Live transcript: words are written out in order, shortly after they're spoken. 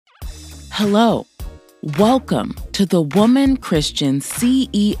Hello. Welcome to the Woman Christian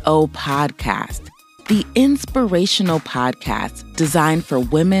CEO podcast, the inspirational podcast designed for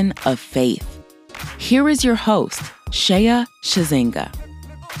women of faith. Here is your host, Shea Shazinga.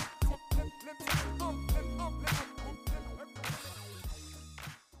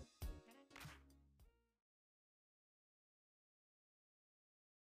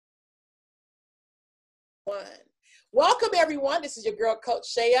 Welcome, everyone. This is your girl, Coach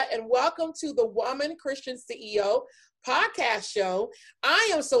Shea, and welcome to the Woman Christian CEO podcast show. I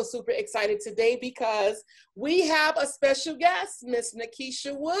am so super excited today because we have a special guest, Miss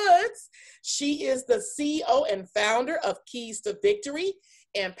Nakisha Woods. She is the CEO and founder of Keys to Victory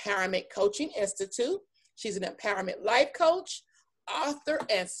Empowerment Coaching Institute. She's an empowerment life coach, author,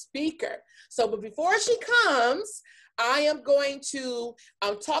 and speaker. But before she comes, I am going to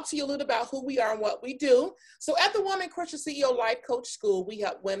talk to you a little about who we are and what we do. So at the Woman Christian CEO Life Coach School, we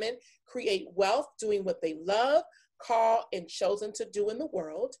help women create wealth doing what they love, called, and chosen to do in the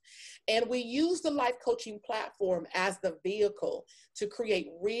world. And we use the life coaching platform as the vehicle to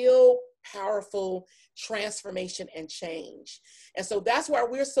create real, powerful transformation and change. And so that's why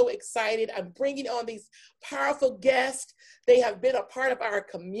we're so excited. I'm bringing on these powerful guests. They have been a part of our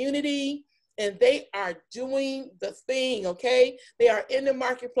community. And they are doing the thing, okay? They are in the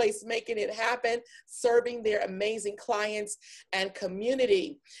marketplace making it happen, serving their amazing clients and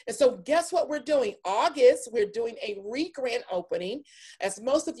community. And so guess what we're doing? August, we're doing a re-grand opening. As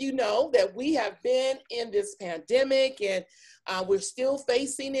most of you know, that we have been in this pandemic and we're still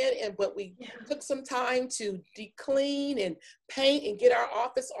facing it, but we took some time to de-clean and paint and get our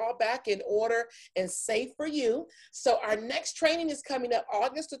office all back in order and safe for you. So our next training is coming up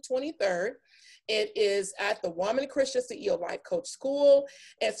August the 23rd. It is at the Woman Christian CEO Life Coach School.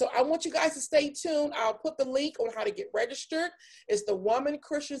 And so I want you guys to stay tuned. I'll put the link on how to get registered. It's the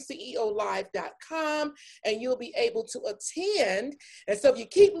womanchristianceolive.com, and you'll be able to attend. And so if you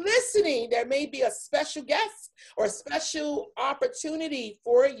keep listening, there may be a special guest or a special opportunity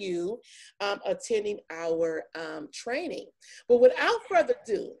for you attending our training. But without further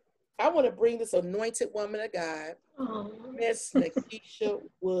ado, I want to bring this anointed woman of God, Miss Nakisha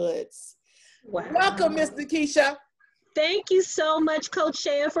Woods. Wow. Welcome, Miss Nakisha. Thank you so much, Coach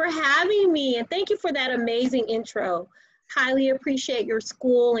Shea, for having me. And thank you for that amazing intro. Highly appreciate your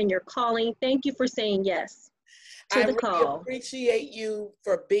school and your calling. Thank you for saying yes to the call. I appreciate you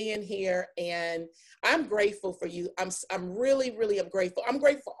for being here, and I'm grateful for you. I'm really grateful. I'm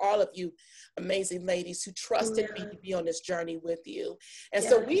grateful for all of you amazing ladies who trusted me to be on this journey with you. And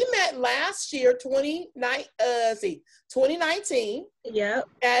so we met last year, 2019,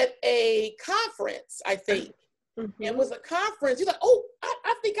 at a conference, I think. Mm-hmm. It was a conference. You're like, oh,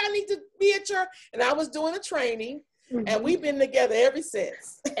 I think I need to be at your, and I was doing a training. Mm-hmm. And we've been together ever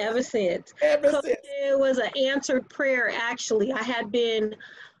since. Ever since. It was an answered prayer, actually. I had been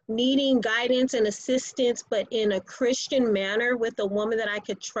needing guidance and assistance, but in a Christian manner with a woman that I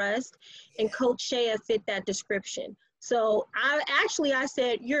could trust. And Coach Shea fit that description. So I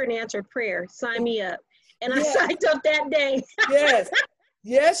said, you're an answered prayer. Sign me up. And I signed up that day.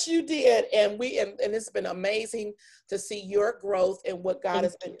 Yes, you did. And it's been amazing to see your growth and what God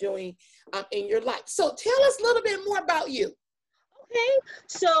has been doing in your life. So tell us a little bit more about you. Okay.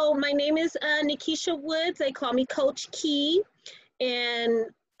 So my name is Nakisha Woods. They call me Coach Key. And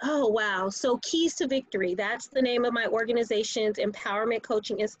oh, wow. So Keys to Victory, that's the name of my organization's Empowerment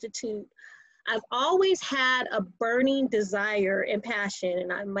Coaching Institute. I've always had a burning desire and passion,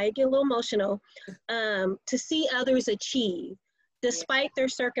 and I might get a little emotional, to see others achieve despite their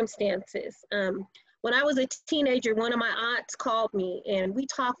circumstances. When I was a teenager, one of my aunts called me and we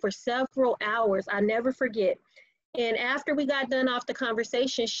talked for several hours. I never forget. And after we got done off the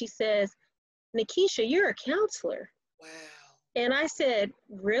conversation, she says, Nakisha, you're a counselor. Wow. And I said,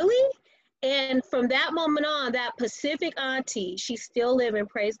 really? And from that moment on, that Pacific auntie, she's still living,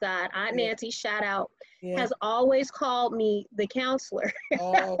 praise God, Aunt Nancy, shout out, has always called me the counselor.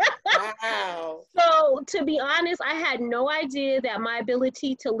 Oh, wow. So to be honest, I had no idea that my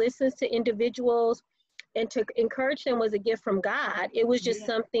ability to listen to individuals and to encourage them was a gift from God. It was just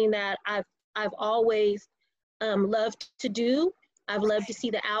something that I've always loved to do. I've loved to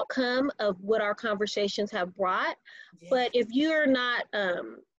see the outcome of what our conversations have brought. But if you're not,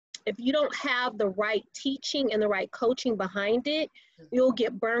 if you don't have the right teaching and the right coaching behind it, you'll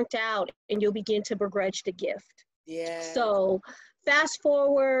get burnt out and you'll begin to begrudge the gift. So fast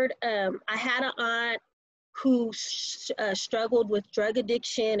forward, I had an aunt who struggled with drug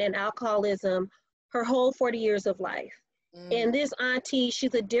addiction and alcoholism her whole 40 years of life. And this auntie,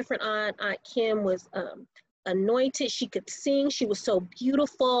 she's a different aunt. Aunt Kim was anointed. She could sing. She was so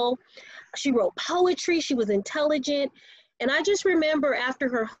beautiful. She wrote poetry. She was intelligent. And I just remember after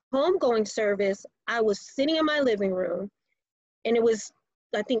her homegoing service, I was sitting in my living room, and it was,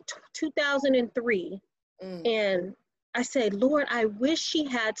 I think, 2003. And I said, Lord, I wish she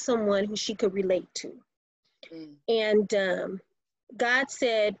had someone who she could relate to. And God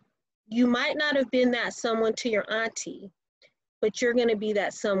said, you might not have been that someone to your auntie, but you're going to be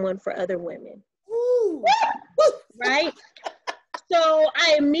that someone for other women. Woo. Right? So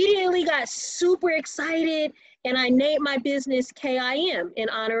I immediately got super excited, and I named my business KIM in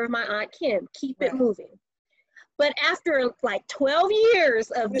honor of my Aunt Kim, Keep It Moving. But after like 12 years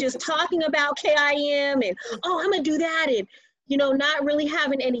of just talking about KIM and, oh, I'm going to do that, and, you know, not really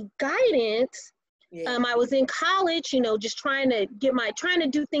having any guidance, I was in college, you know, just trying to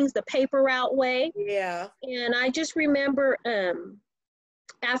do things the paper route way. Yeah. And I just remember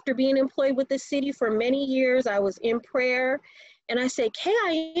after being employed with the city for many years, I was in prayer, and I said,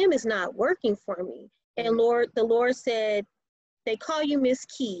 KIM is not working for me. And the Lord said, they call you Miss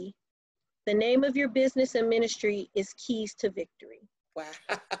Key. The name of your business and ministry is Keys to Victory. Wow.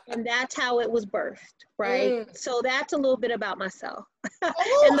 And that's how it was birthed, right? So that's a little bit about myself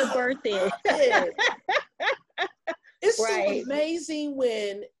and the birthing. It's so amazing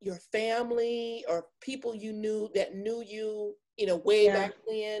when your family or people you knew that knew you, you know, way back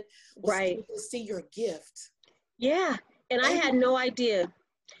when, was able to see your gift. Yeah, and I had no idea.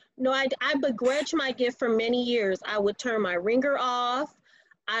 No, I begrudged my gift for many years. I would turn my ringer off.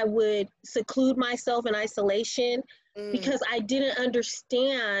 I would seclude myself in isolation because I didn't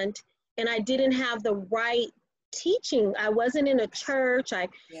understand, and I didn't have the right teaching. I wasn't in a church. I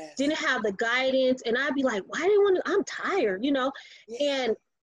didn't have the guidance, and I'd be like, why do you want to, I'm tired, you know? And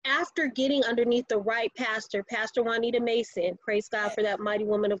after getting underneath the right pastor, Pastor Juanita Mason, praise God for that mighty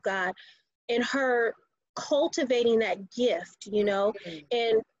woman of God, and her cultivating that gift, you know,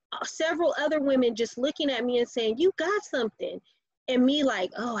 and several other women just looking at me and saying, you got something. And me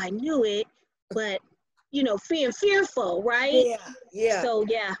like, oh, I knew it, but, you know, being fearful, right? Yeah. So,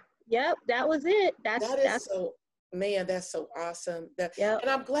 that was it. That's so, man, that's so awesome. And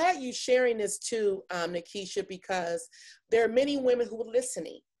I'm glad you sharing this too, Nakisha, because there are many women who are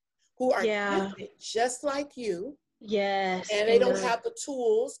listening, who are gifted just like you. Yes. And they don't have the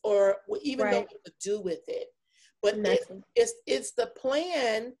tools or even know what to do with it. But it's the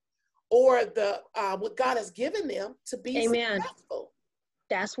plan or the what God has given them to be successful.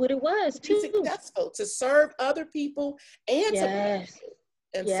 That's what it was, to be successful, to serve other people and to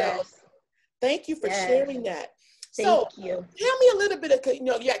be. And so thank you for sharing that. So thank you. Tell me a little bit of, you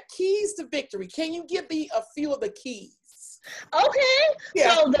know, you got keys to victory. Can you give me a few of the keys? Okay.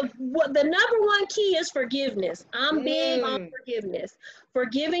 So the number one key is forgiveness. I'm big on forgiveness.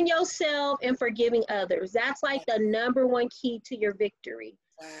 Forgiving yourself and forgiving others. That's like the number one key to your victory.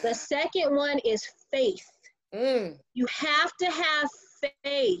 The second one is faith. You have to have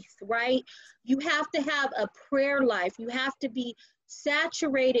faith, right? You have to have a prayer life. You have to be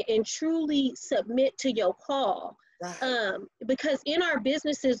saturated and truly submit to your call. Because in our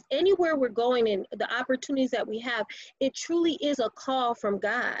businesses, anywhere we're going and the opportunities that we have, it truly is a call from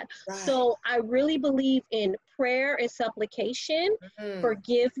God. So I really believe in prayer and supplication,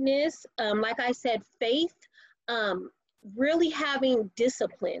 forgiveness, like I said, faith, really having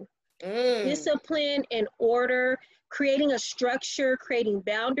discipline and order, creating a structure, creating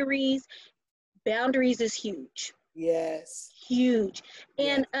boundaries. Boundaries is huge. Yes. Huge.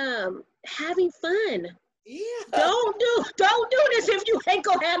 And having fun. Don't do this if you ain't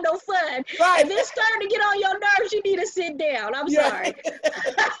gonna have no fun. If it's starting to get on your nerves, you need to sit down. I'm sorry.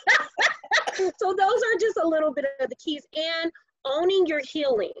 So those are just a little bit of the keys, and owning your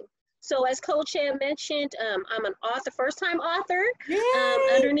healing. So as Coach Ann mentioned, I'm an author, first-time author,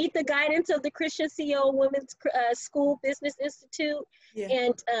 underneath the guidance of the Christian CEO Women's School Business Institute.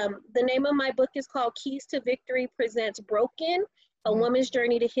 And the name of my book is called Keys to Victory Presents Broken, A Woman's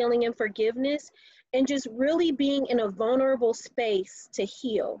Journey to Healing and Forgiveness, and just really being in a vulnerable space to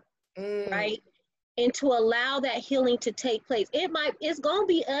heal, right? And to allow that healing to take place. It's gonna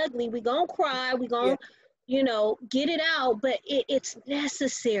be ugly. We're gonna cry, we're gonna, you know, get it out, but it's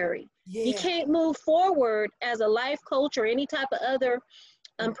necessary. You can't move forward as a life coach or any type of other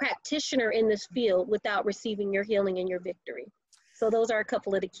practitioner in this field without receiving your healing and your victory. So those are a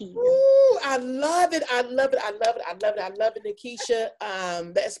couple of the keys. Ooh, I love it. I love it. I love it. I love it. I love it,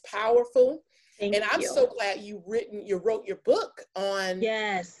 Nakisha. That's powerful. And I'm so glad you wrote your book on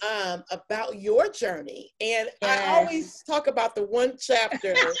about your journey. And I always talk about the one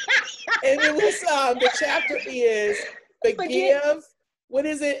chapter, and it was the chapter is forgive. What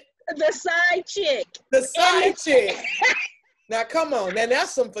is it? The side chick. The side chick. Now, come on. Now,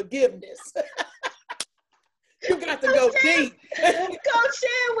 that's some forgiveness. You got to go deep. When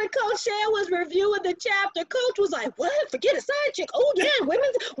Coach Shan was reviewing the chapter, Coach was like, what? Forget a side chick. Oh, yeah,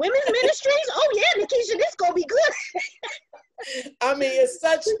 women's ministries. Oh, yeah, Nakisha, this going to be good. I mean,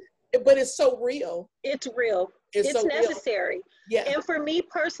 but it's so real. It's real. It's so necessary. Real. Yeah. And for me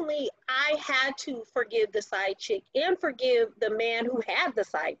personally, I had to forgive the side chick and forgive the man who had the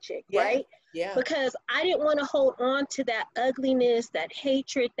side chick, right? Yeah. Because I didn't want to hold on to that ugliness, that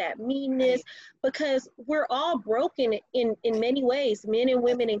hatred, that meanness, because we're all broken in many ways, men and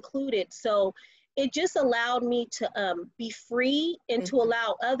women included. So it just allowed me to be free and to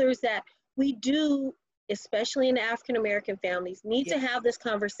allow others that we do, especially in the African-American families, need to have this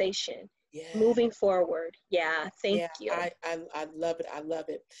conversation. Moving forward. Thank you. I love it. I love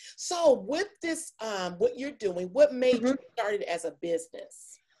it. So with this, what you're doing, what made you start it as a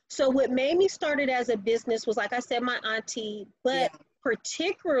business? So what made me start it as a business was, like I said, my auntie, but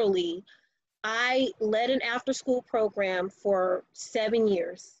particularly I led an after school program for 7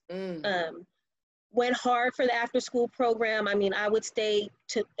 years. Went hard for the after school program. I mean, I would stay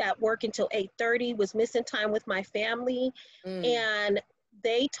at work until 8:30, was missing time with my family. And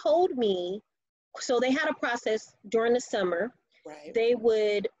they told me, so they had a process during the summer. Right. They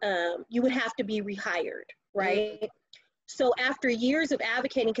would, you would have to be rehired, right? So after years of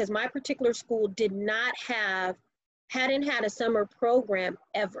advocating, because my particular school hadn't had a summer program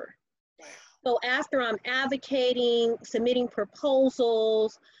ever. Wow. So after I'm advocating, submitting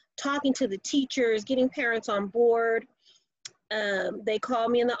proposals, talking to the teachers, getting parents on board, they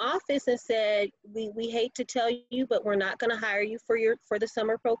called me in the office and said, we hate to tell you, but we're not going to hire you for the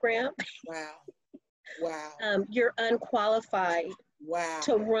summer program. Wow. You're unqualified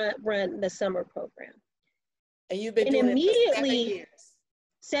to run the summer program. And you've been doing it for 7 years.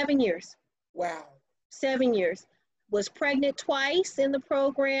 7 years. Wow. 7 years. Was pregnant twice in the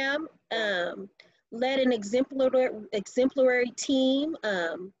program. Led an exemplary team.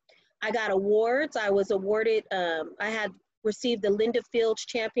 I got awards. I was awarded, I had received the Linda Fields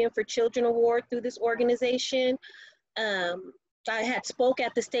Champion for Children Award through this organization. I had spoke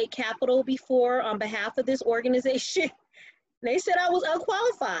at the state capitol before on behalf of this organization. They said I was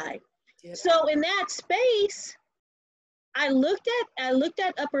unqualified. So in that space, I looked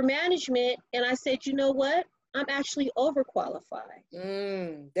at upper management and I said, you know what? I'm actually overqualified.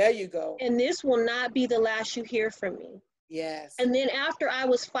 There you go. And this will not be the last you hear from me. Yes. And then after I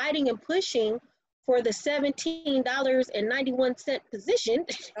was fighting and pushing for the $17.91 position,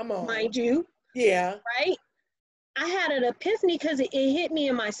 come on, mind you. Yeah. Right? I had an epiphany because it hit me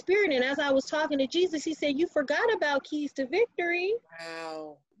in my spirit. And as I was talking to Jesus, he said, you forgot about keys to victory.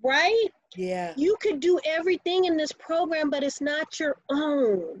 Wow. Right? Yeah. You could do everything in this program, but it's not your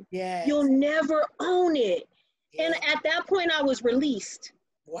own. Yes. You'll never own it. Yeah. And at that point, I was released.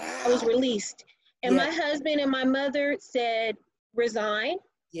 Wow. I was released. And my husband and my mother said, resign.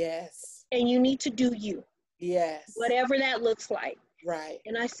 Yes. And you need to do you. Yes. Whatever that looks like. Right.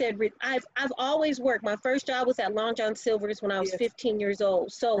 And I said, I've always worked. My first job was at Long John Silver's when I was 15 years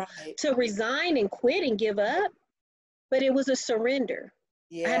old. So to resign and quit and give up, but it was a surrender.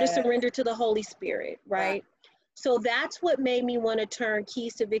 I had to surrender to the Holy Spirit, right? So that's what made me want to turn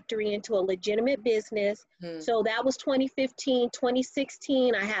Keys to Victory into a legitimate business. So that was 2015,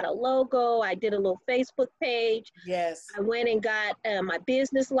 2016. I had a logo. I did a little Facebook page. Yes. I went and got my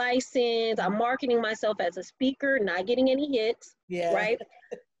business license. I'm marketing myself as a speaker, not getting any hits, right?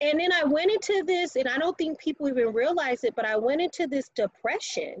 And then I went into this, and I don't think people even realize it, but I went into this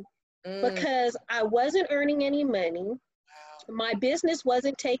depression because I wasn't earning any money. My business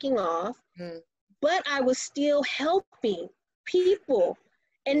wasn't taking off, but I was still helping people.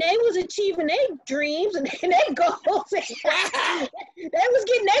 And they was achieving their dreams and their goals. They was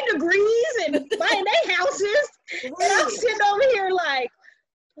getting their degrees and buying their houses. And I'm sitting over here like,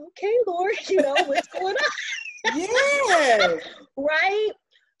 okay, Lord, what's going on? Yeah. Right?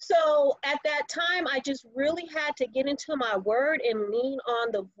 So at that time, I just really had to get into my word and lean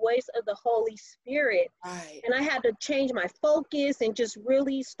on the voice of the Holy Spirit. Right. And I had to change my focus and just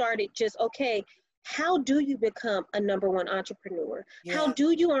really started okay, how do you become a #1 entrepreneur? How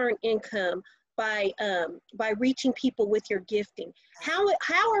do you earn income by reaching people with your gifting? How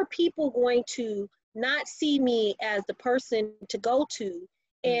are people going to not see me as the person to go to?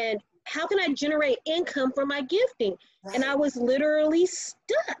 And how can I generate income from my gifting? And I was literally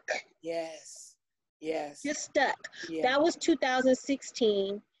stuck. Yes. Just stuck. That was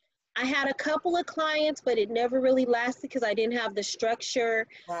 2016. I had a couple of clients, but it never really lasted because I didn't have the structure.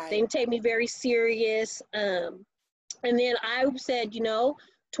 They didn't take me very serious. And then I said,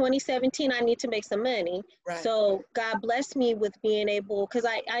 2017, I need to make some money. Right. So God blessed me with being able, because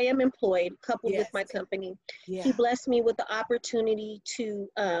I am employed, coupled with my company. Yeah. He blessed me with the opportunity to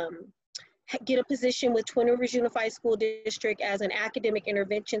get a position with Twin Rivers Unified School District as an academic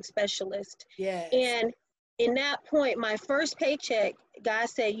intervention specialist. Yes. And in that point, my first paycheck, God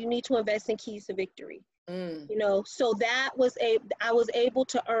said, you need to invest in Keys to Victory. You know, so that was I was able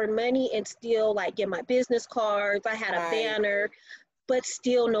to earn money and still like get my business cards. I had a banner, but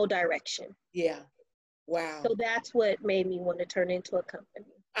still no direction. Yeah. Wow. So that's what made me want to turn into a company.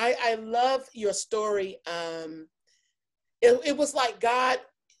 I love your story. It was like God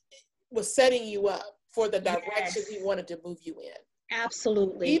was setting you up for the direction He wanted to move you in.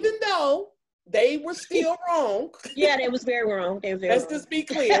 Absolutely. Even though they were still wrong. Yeah, that was very wrong. Let's just be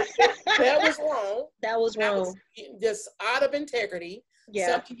clear. That was wrong. That was wrong. That was just out of integrity.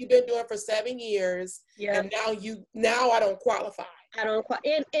 Yeah. Something you've been doing for 7 years. Yeah. And now I don't qualify. I don't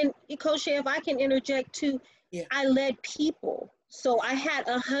qualify. And Coach Shay, if I can interject too, I led people. So I had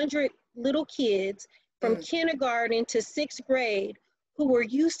 100 little kids from kindergarten to 6th grade who were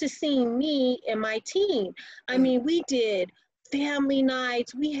used to seeing me and my team. I mean, we did family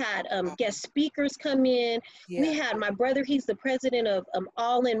nights. We had guest speakers come in. We had my brother, he's the president of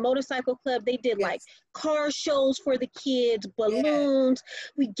All In Motorcycle Club. They did like car shows for the kids, balloons.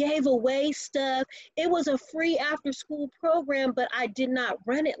 We gave away stuff. It was a free after school program, but I did not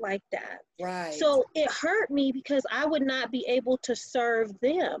run it like that. Right. So it hurt me because I would not be able to serve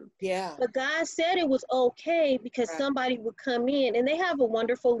them. Yeah. But God said it was okay because somebody would come in, and they have a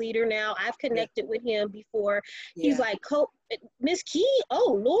wonderful leader now. I've connected with him before. He's like, Miss Key,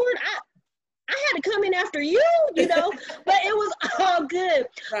 oh Lord, I had to come in after you, you know, but it was all good.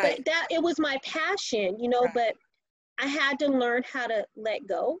 But it was my passion, you know, but I had to learn how to let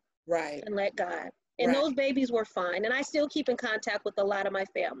go and let God. And those babies were fine. And I still keep in contact with a lot of my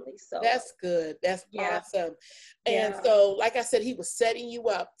family. So that's good. That's awesome. And so, like I said, He was setting you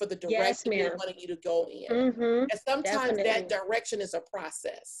up for the direction He wanted you to go in. And sometimes that direction is a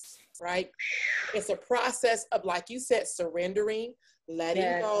process, right? It's a process of, like you said, surrendering,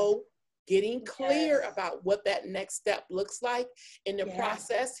 letting go, getting clear about what that next step looks like. In the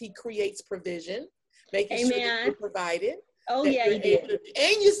process, He creates provision, making sure that you're provided. Oh, yeah, He did.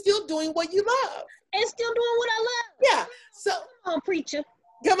 And you're still doing what you love. And still doing what I love. Yeah. So come on, preacher.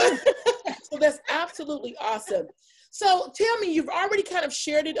 Come on. So that's absolutely awesome. So tell me, you've already kind of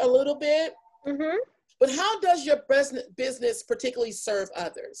shared it a little bit, but how does your business particularly serve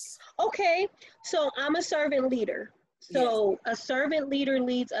others? Okay. So I'm a servant leader. So a servant leader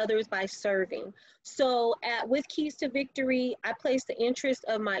leads others by serving. So with Keys to Victory, I place the interest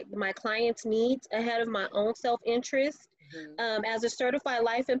of my clients' needs ahead of my own self-interest. As a certified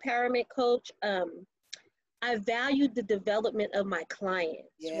life empowerment coach, I valued the development of my clients,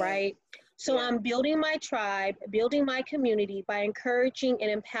 right? So I'm building my tribe, building my community by encouraging and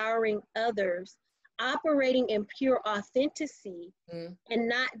empowering others, operating in pure authenticity and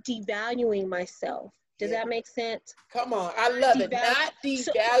not devaluing myself. Does that make sense? Come on, I love it. Not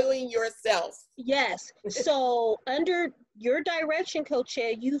devaluing yourself. Yes. So under your direction, Coach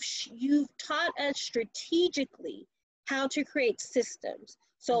Ed, you've taught us strategically how to create systems.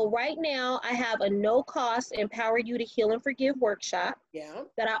 So right now I have a no-cost Empower You to Heal and Forgive workshop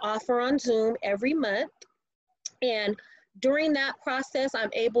that I offer on Zoom every month. And during that process, I'm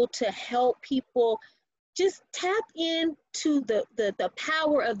able to help people just tap into the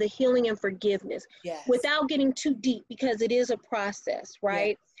power of the healing and forgiveness without getting too deep, because it is a process,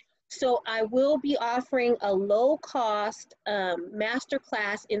 right? So I will be offering a low-cost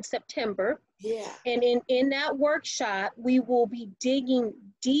masterclass in September. And in that workshop, we will be digging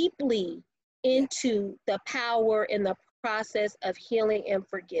deeply into the power and the process of healing and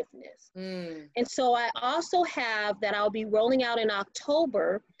forgiveness. And so I also have that I'll be rolling out in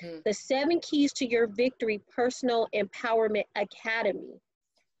October, the 7 Keys to Your Victory Personal Empowerment Academy.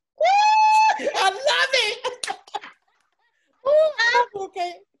 Woo! I love it. Ooh,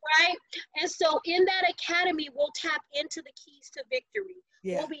 okay. Right? And so in that academy, we'll tap into the keys to victory.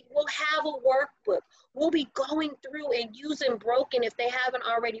 We'll have a workbook. We'll be going through and using Broken, if they haven't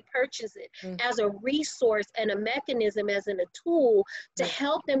already purchased it, as a resource and a mechanism, as in a tool to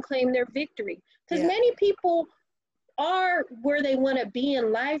help them claim their victory. Because many people are where they want to be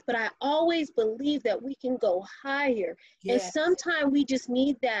in life, but I always believe that we can go higher. And sometimes we just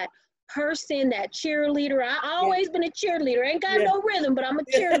need that person, that cheerleader. I always been a cheerleader. Ain't got no rhythm, but I'm a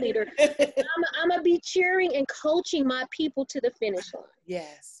cheerleader. I'm gonna be cheering and coaching my people to the finish line.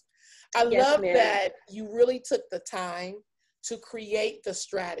 Yes. I love that you really took the time to create the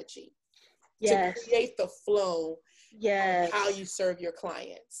strategy, to create the flow, Yes. how you serve your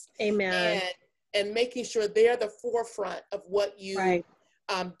clients. Amen. And making sure they're the forefront of what you Right.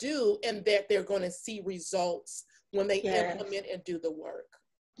 do, and that they're going to see results when they Yes. implement and do the work.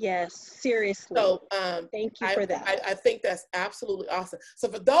 Yes, seriously. So thank you for that. I think that's absolutely awesome. So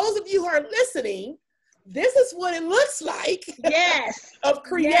for those of you who are listening, this is what it looks like. Yes. Of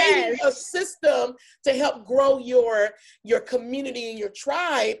creating a system to help grow your community and your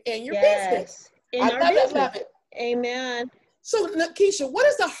tribe and your business. In I our love business. it, love it. Amen. So Nakisha, what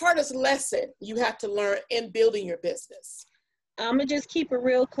is the hardest lesson you have to learn in building your business? I'm going to just keep it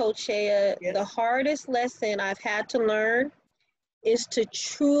real, Coach Shea. Yes. The hardest lesson I've had to learn is to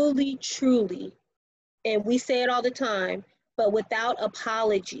truly, and we say it all the time, but without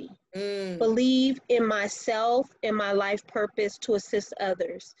apology, believe in myself and my life purpose to assist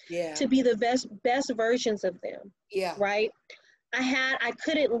others, to be the best versions of them. Yeah. Right? I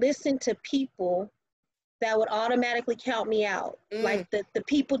couldn't listen to people that would automatically count me out. Like the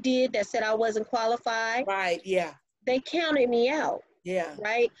people did that said I wasn't qualified. Right, yeah. They counted me out. Yeah.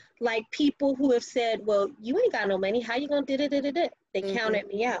 Right? Like people who have said, well, you ain't got no money. How you gonna da-da-da-da-da? They counted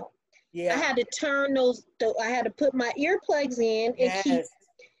me out. Yeah. I had to turn I had to put my earplugs in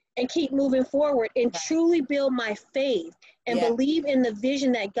and keep moving forward and truly build my faith and believe in the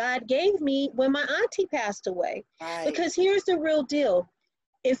vision that God gave me when my auntie passed away. Right. Because here's the real deal.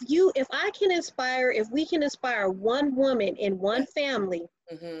 If we can inspire one woman in one family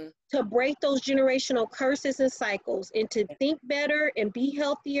to break those generational curses and cycles and to think better and be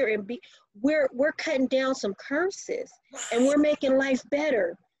healthier and we're cutting down some curses and we're making life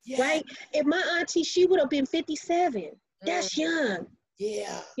better. Right? If my auntie, she would have been 57. That's young.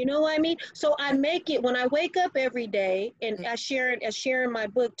 Yeah. You know what I mean? So I make it when I wake up every day, and I share in my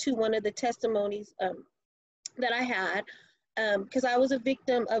book too, one of the testimonies that I had, because I was a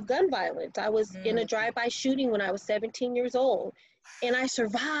victim of gun violence. I was in a drive-by shooting when I was 17 years old, and I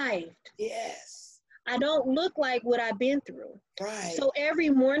survived. Yes. I don't look like what I've been through. Right. So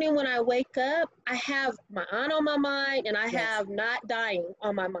every morning when I wake up, I have my aunt on my mind, and I have not dying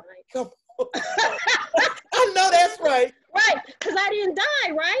on my mind. I know that's right. Right, because I didn't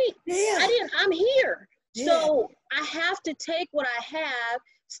die, right? Yeah. I'm here. Yeah. So I have to take what I have,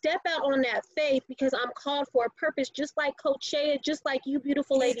 step out on that faith, because I'm called for a purpose, just like Coach Shea, just like you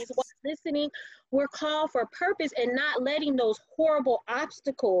beautiful ladies listening. We're called for a purpose and not letting those horrible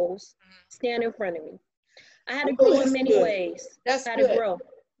obstacles stand in front of me. I had to grow in many ways. That's I had good. to grow.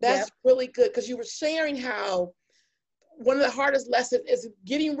 That's really good, because you were sharing how one of the hardest lessons is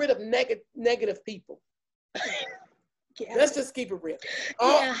getting rid of negative people. Yeah. Let's just keep it real.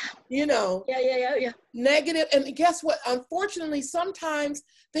 You know. Yeah. Negative, and guess what? Unfortunately, sometimes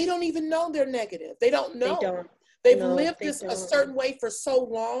they don't even know they're negative. They don't know. They don't. They've lived this a certain way for so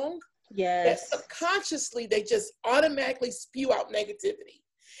long. Yes. That subconsciously, they just automatically spew out negativity.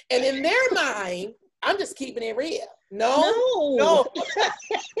 And in their mind, I'm just keeping it real. No,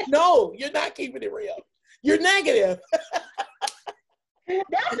 you're not keeping it real. You're negative.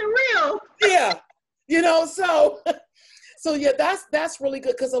 That's the real. Yeah. You know, so yeah, that's really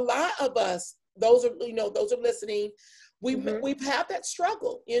good, because a lot of us, those are listening, we've had that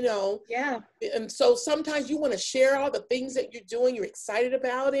struggle, you know. Yeah. And so sometimes you want to share all the things that you're doing, you're excited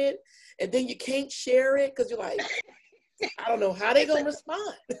about it, and then you can't share it because you're like, I don't know how they're gonna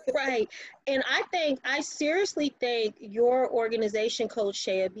respond. Right. And I seriously thank your organization, Coach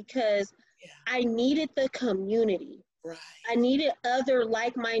Shea, because I needed the community. Right. I needed other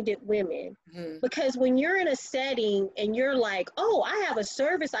like-minded women, because when you're in a setting and you're like, oh, I have a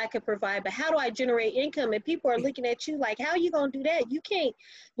service I could provide, but how do I generate income? And people are looking at you like, how are you going to do that? You can't,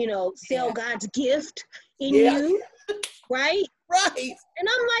 sell God's gift in you. Right? Right. And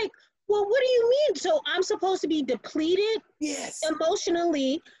I'm like, well, what do you mean? So I'm supposed to be depleted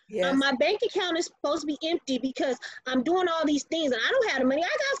emotionally. Yes. My bank account is supposed to be empty because I'm doing all these things and I don't have the money. I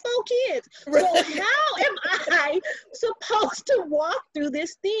got 4 kids. Right. So how am I supposed to walk through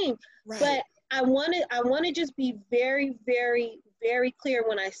this thing? Right. But I want to just be very, very, very clear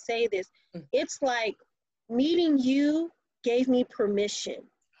when I say this. It's like meeting you gave me permission.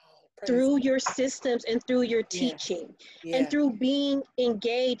 Through your systems and through your teaching and through being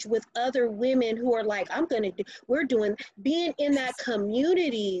engaged with other women who are like, being in that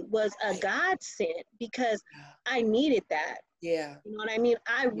community was a godsend, because I needed that. Yeah. You know what I mean?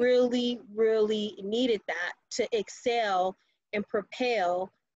 I really, really needed that to excel and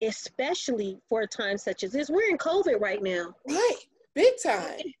propel, especially for a time such as this. We're in COVID right now. Right. Big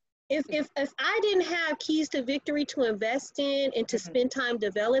time. If I didn't have keys to victory to invest in and to spend time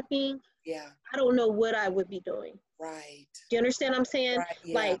developing, I don't know what I would be doing. Right. Do you understand what I'm saying? Right,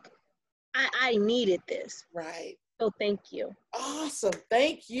 yeah. Like, I needed this. Right. Oh, thank you. Awesome.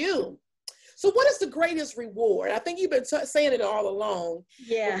 Thank you. So what is the greatest reward? I think you've been saying it all along.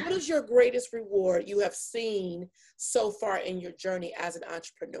 Yeah. What is your greatest reward you have seen so far in your journey as an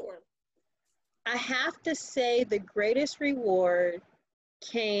entrepreneur? I have to say the greatest reward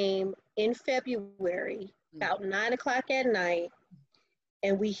came in February, about 9 o'clock at night,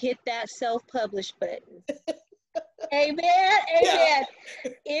 and we hit that self-publish button. Amen. Amen. Yeah.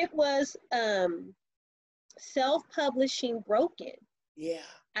 It was self-publishing broken. Yeah.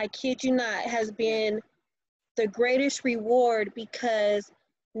 I kid you not, has been the greatest reward because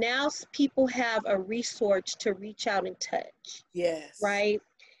now people have a resource to reach out and touch. Yes. Right?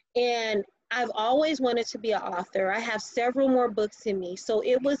 And I've always wanted to be an author. I have several more books in me. So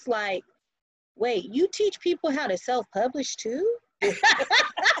it was like, wait, you teach people how to self-publish too?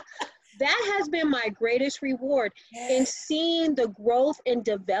 That has been my greatest reward in seeing the growth and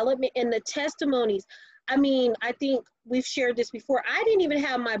development and the testimonies. I mean, I think we've shared this before. I didn't even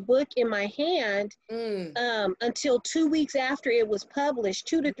have my book in my hand until 2 weeks after it was published,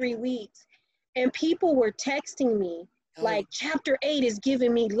 2 to 3 weeks. And people were texting me like, chapter 8 is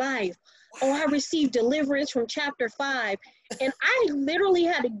giving me life. Oh, I received deliverance from chapter 5. And I literally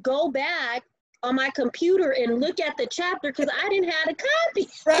had to go back on my computer and look at the chapter because I didn't have a copy.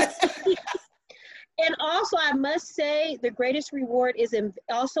 Right. And also, I must say, the greatest reward is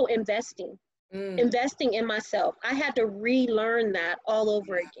also investing. Investing in myself. I had to relearn that all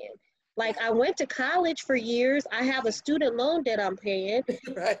over again. Like, I went to college for years. I have a student loan that I'm paying.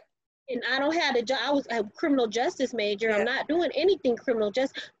 Right. And I don't have a job. I was a criminal justice major. Yeah. I'm not doing anything criminal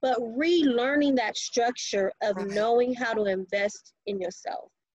justice, but relearning that structure of knowing how to invest in yourself.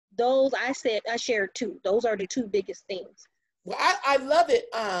 Those, I shared two. Those are the two biggest things. Well, I love it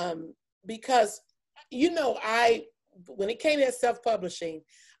because, when it came to self-publishing,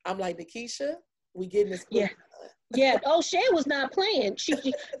 I'm like, Nakisha, we getting this book. Yeah. Yeah. Oh, Shay was not playing.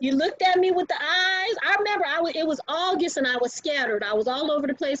 You looked at me with the eyes. I remember it was August and I was scattered. I was all over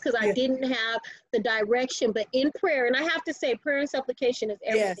the place because I didn't have the direction, but in prayer, and I have to say prayer and supplication is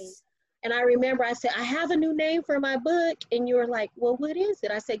everything. Yes. And I remember I said, I have a new name for my book. And you were like, well, what is it?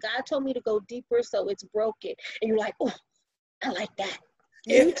 I said, God told me to go deeper, so it's broken. And you're like, oh, I like that.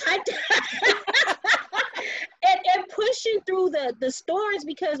 And you typed and pushing through the storms,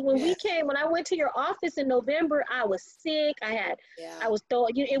 because when I went to your office in November, I was sick. I was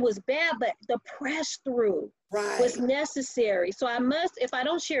it was bad, but the press through was necessary. So if I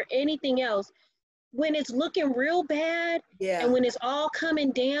don't share anything else, when it's looking real bad and when it's all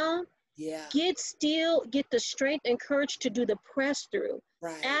coming down, get still, get the strength and courage to do the press through.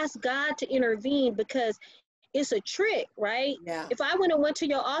 Ask God to intervene, because it's a trick, right? Yeah. If I went to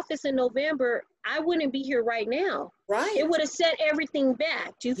your office in November, I wouldn't be here right now. Right. It would have set everything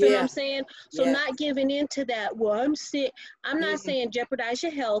back. Do you feel what I'm saying? So not giving into that, well, I'm sick. I'm not saying jeopardize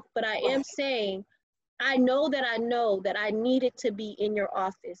your health, but I am saying, I know that I needed to be in your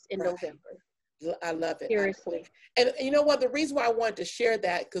office in November. I love it. Seriously. And you know what? The reason why I wanted to share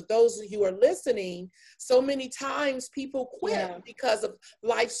that, because those of you who are listening, so many times people quit because of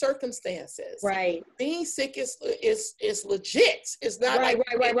life circumstances. Right. Being sick is legit. It's not right.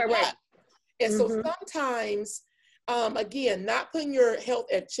 And so sometimes, again, not putting your health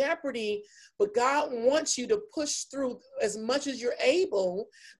at jeopardy, but God wants you to push through as much as you're able,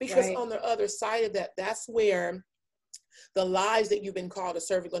 because on the other side of that, that's where the lives that you've been called to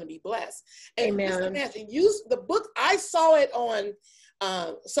serve are going to be blessed. And just imagine, use the book. I saw it on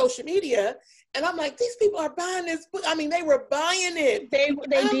social media, and I'm like, these people are buying this book. I mean, they were buying it. They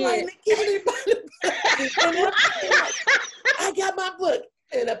did. I got my book.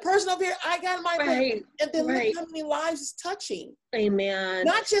 And a person over here, I got my book. And then look how many lives it's touching. Amen.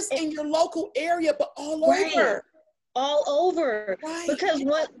 Not just in your local area, but all over. All over. Because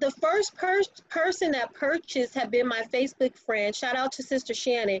the first person that purchased had been my Facebook friend. Shout out to Sister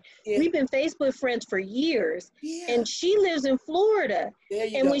Shannon. We've been Facebook friends for years. And she lives in Florida.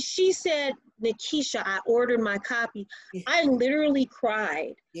 And when she said, Nakisha, I ordered my copy, I literally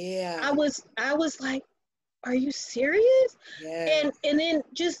cried. I was like, are you serious? And then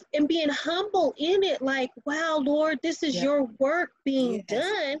and being humble in it, like, wow, Lord, this is your work being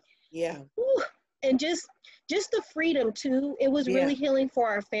done. Whew. And just the freedom too. It was really healing for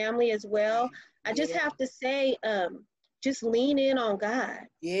our family as well. I just have to say, just lean in on God.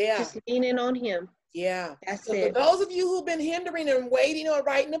 Just lean in on Him. That's it. For those of you who've been hindering and waiting on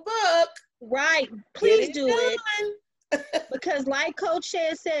writing a book, please do it. Because like Coach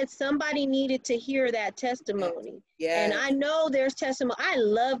Shea said, somebody needed to hear that testimony. Yes. And I know there's testimony. I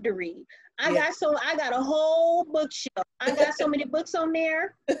love to read. I Yes. got a whole bookshelf. I got so many books on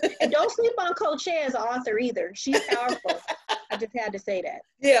there. And don't sleep on Coach Shea as an author either. She's powerful. I just had to say that.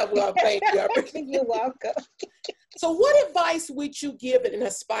 Yeah, well, thank you. You're welcome. So what advice would you give an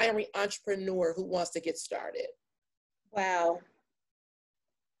aspiring entrepreneur who wants to get started? Wow.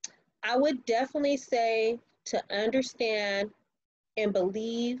 I would definitely say to understand and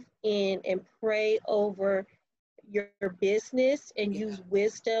believe in and pray over your business and use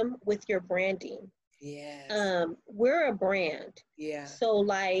wisdom with your branding. Yes. We're a brand. Yeah. So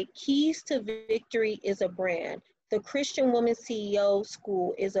like Keys to Victory is a brand. The Christian Woman CEO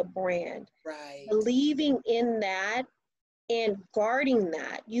School is a brand. Right. Believing in that and guarding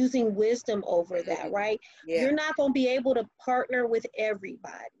that, using wisdom over that, right? Yeah. You're not going to be able to partner with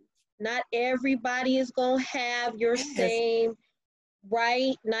everybody. Not everybody is going to have your same,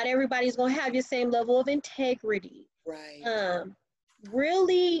 right? Not everybody's going to have your same level of integrity. Right.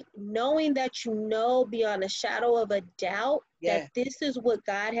 Really knowing that you know beyond a shadow of a doubt that this is what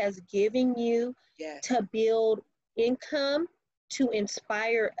God has given you to build income, to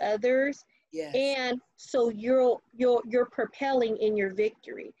inspire others. And so you're propelling in your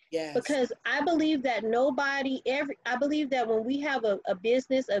victory. Because I believe that I believe that when we have a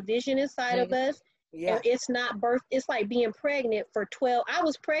business, a vision inside of us, and it's not birth, it's like being pregnant for 12. I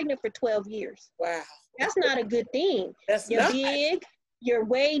was pregnant for 12 years. Wow. That's not a good thing. You're not big, you're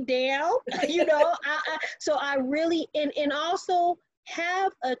way down, you know. So I really, and also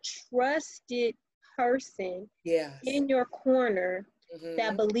have a trusted person in your corner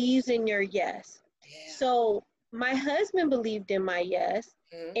that believes in your yes. So my husband believed in my yes,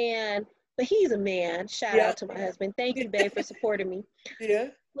 but he's a man. Shout out to my husband. Thank you, babe, for supporting me.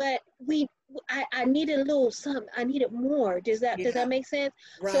 But I needed a little something. I needed more. Does that make sense?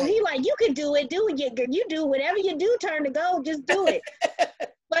 Right. So he like, you can do it. You do whatever you do. Turn to go. Just do it.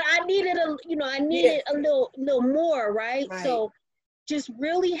 But I needed a little more, right? So just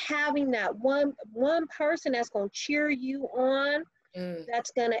really having that one person that's gonna cheer you on,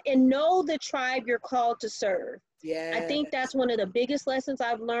 that's gonna and know the tribe you're called to serve. I think that's one of the biggest lessons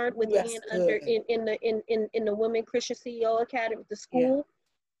I've learned with being in the Women Christian CEO Academy, the school.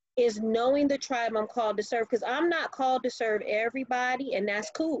 Is knowing the tribe I'm called to serve, because I'm not called to serve everybody, and that's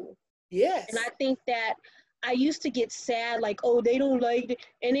cool. And I think that I used to get sad, like, oh, they don't like it.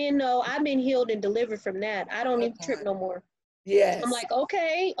 And then no, I've been healed and delivered from that. I don't even trip no more. I'm like,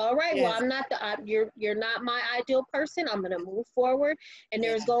 okay, all right, well, I'm not you're not my ideal person. I'm gonna move forward, and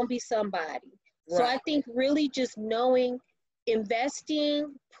there's gonna be somebody. So I think really just knowing,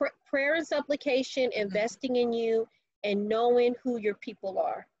 investing, prayer and supplication, investing in you, and knowing who your people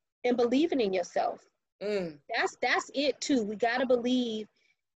are. And believing in yourself. That's it too. We got to believe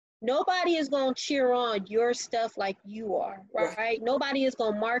nobody is going to cheer on your stuff like you are, right? Nobody is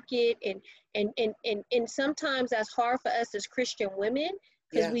going to market and sometimes that's hard for us as Christian women,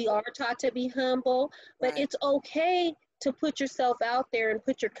 because we are taught to be humble, but it's okay to put yourself out there and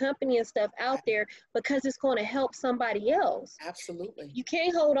put your company and stuff out there, because it's going to help somebody else. Absolutely. You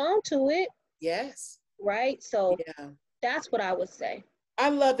can't hold on to it. Right? So that's what I would say. I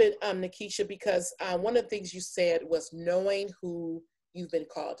love it, Nakisha, because one of the things you said was knowing who you've been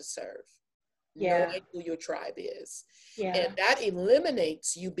called to serve, knowing who your tribe is. And that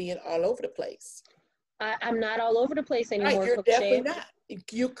eliminates you being all over the place. I'm not all over the place anymore. You're definitely not.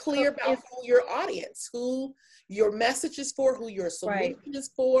 You're clear about who your audience, who your message is for, who your solution is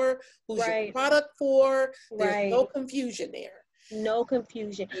for, who's your product for. There's no confusion there. No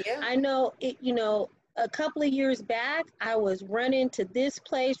confusion. I know it, a couple of years back, I was running to this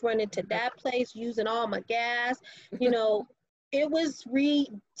place, running to that place, using all my gas. It was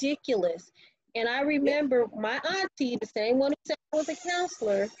ridiculous. And I remember my auntie, the same one who said I was a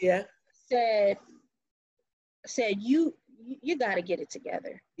counselor, said you got to get it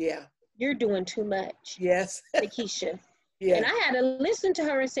together. You're doing too much. Nakisha. And I had to listen to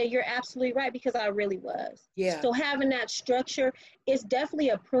her and say, you're absolutely right, because I really was. So having that structure, it's definitely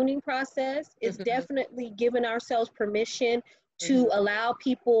a pruning process. It's definitely giving ourselves permission to allow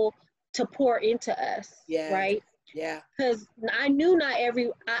people to pour into us, right? Because I knew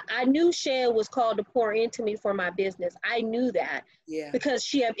I knew Shea was called to pour into me for my business. I knew that because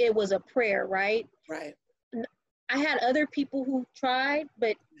it was a prayer, right? I had other people who tried,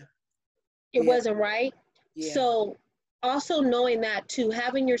 but it wasn't right. So also knowing that too,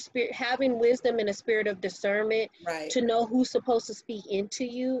 having wisdom and a spirit of discernment to know who's supposed to speak into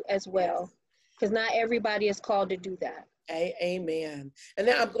you as well, because not everybody is called to do that. Amen. And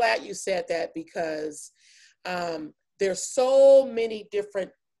I'm glad you said that, because there's so many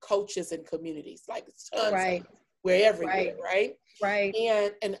different coaches and communities, like tons Right. of them. We're everywhere, right? Right.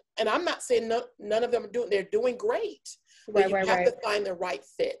 And I'm not saying none of them they're doing great, but you have to find the right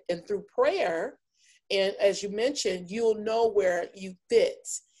fit. And through prayer, and as you mentioned, you'll know where you fit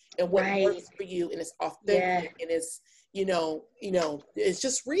and what works for you, and it's authentic, and it's, it's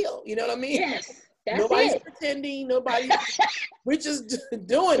just real. You know what I mean? Yes. Nobody's pretending. We're just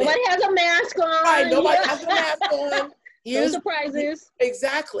doing it. Nobody has a mask on. Right. Nobody has a mask on. No surprises.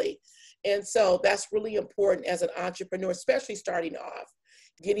 Exactly. And so that's really important as an entrepreneur, especially starting off,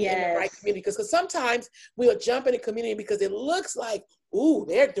 getting in the right community. Because sometimes we'll jump in a community because it looks like, ooh,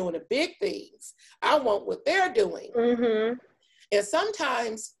 they're doing the big things. I want what they're doing. Mm-hmm. And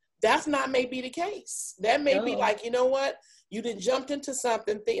sometimes that's not may be the case. That may be like, you know what? You done jumped into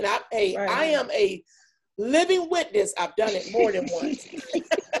something. I am a living witness. I've done it more than once.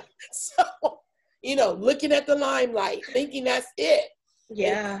 So, looking at the limelight, thinking that's it.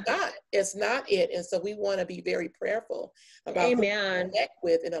 Yeah. It's not it. And so we want to be very prayerful about who we connect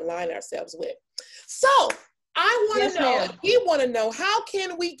with and align ourselves with. So I want to know, we want to know, how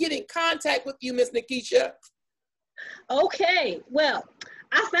can we get in contact with you, Miss Nakisha? Okay. Well,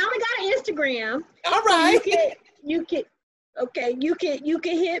 I finally got an Instagram. All right. So you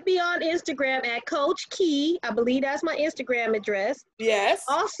can hit me on Instagram at Coach Key. I believe that's my Instagram address. Yes.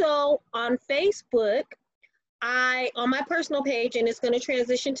 Also on Facebook, on my personal page, and it's going to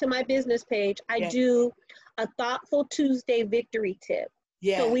transition to my business page, I do a Thoughtful Tuesday victory tip.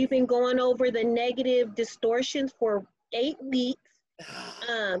 Yeah. So we've been going over the negative distortions for 8 weeks.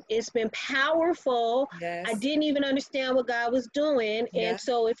 It's been powerful. Yes. I didn't even understand what God was doing. Yeah. And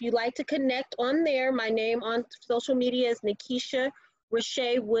so if you'd like to connect on there, my name on social media is Nakisha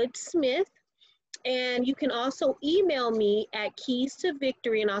Rashay Wood Smith. And you can also email me at keys to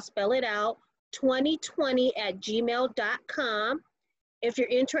victory, and I'll spell it out, 2020@gmail.com. If you're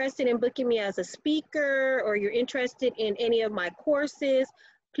interested in booking me as a speaker, or you're interested in any of my courses,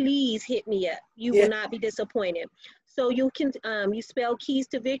 please hit me up. You will not be disappointed. So you can, you spell Keys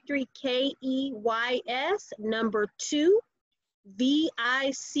to Victory, KEYS 2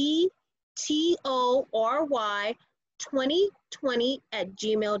 VICTORY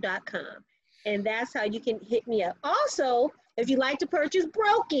 2020@gmail.com. And that's how you can hit me up. Also, if you'd like to purchase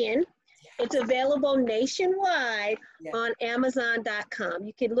Broken, it's available nationwide on Amazon.com.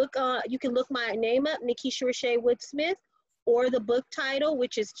 You can look my name up, Nakisha Rashay Wood Smith, or the book title,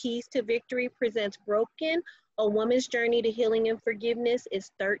 which is Keys to Victory Presents Broken, A Woman's Journey to Healing and Forgiveness,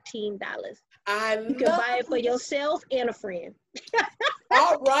 is $13. You can buy it for yourself and a friend.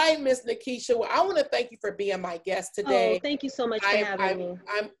 All right, Miss Nakisha. Well, I want to thank you for being my guest today. Oh, thank you so much for having me.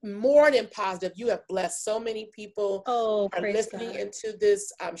 I'm more than positive you have blessed so many people are listening into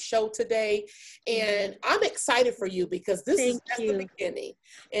this show today. And I'm excited for you, because this is just the beginning.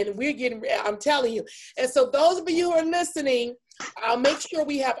 And I'm telling you. And so those of you who are listening, I'll make sure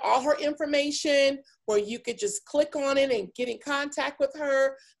we have all her information where you could just click on it and get in contact with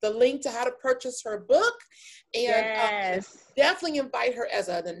her, the link to how to purchase her book. And definitely invite her as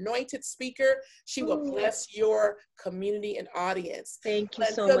an anointed speaker. She will bless your community and audience. Thank you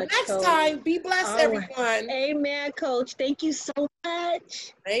so much, next Coach. time, be blessed, everyone. Amen, Coach. Thank you so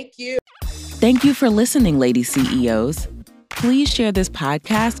much. Thank you. Thank you for listening, Lady CEOs. Please share this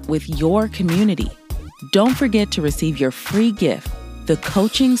podcast with your community. Don't forget to receive your free gift, the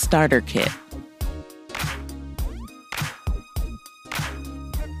Coaching Starter Kit.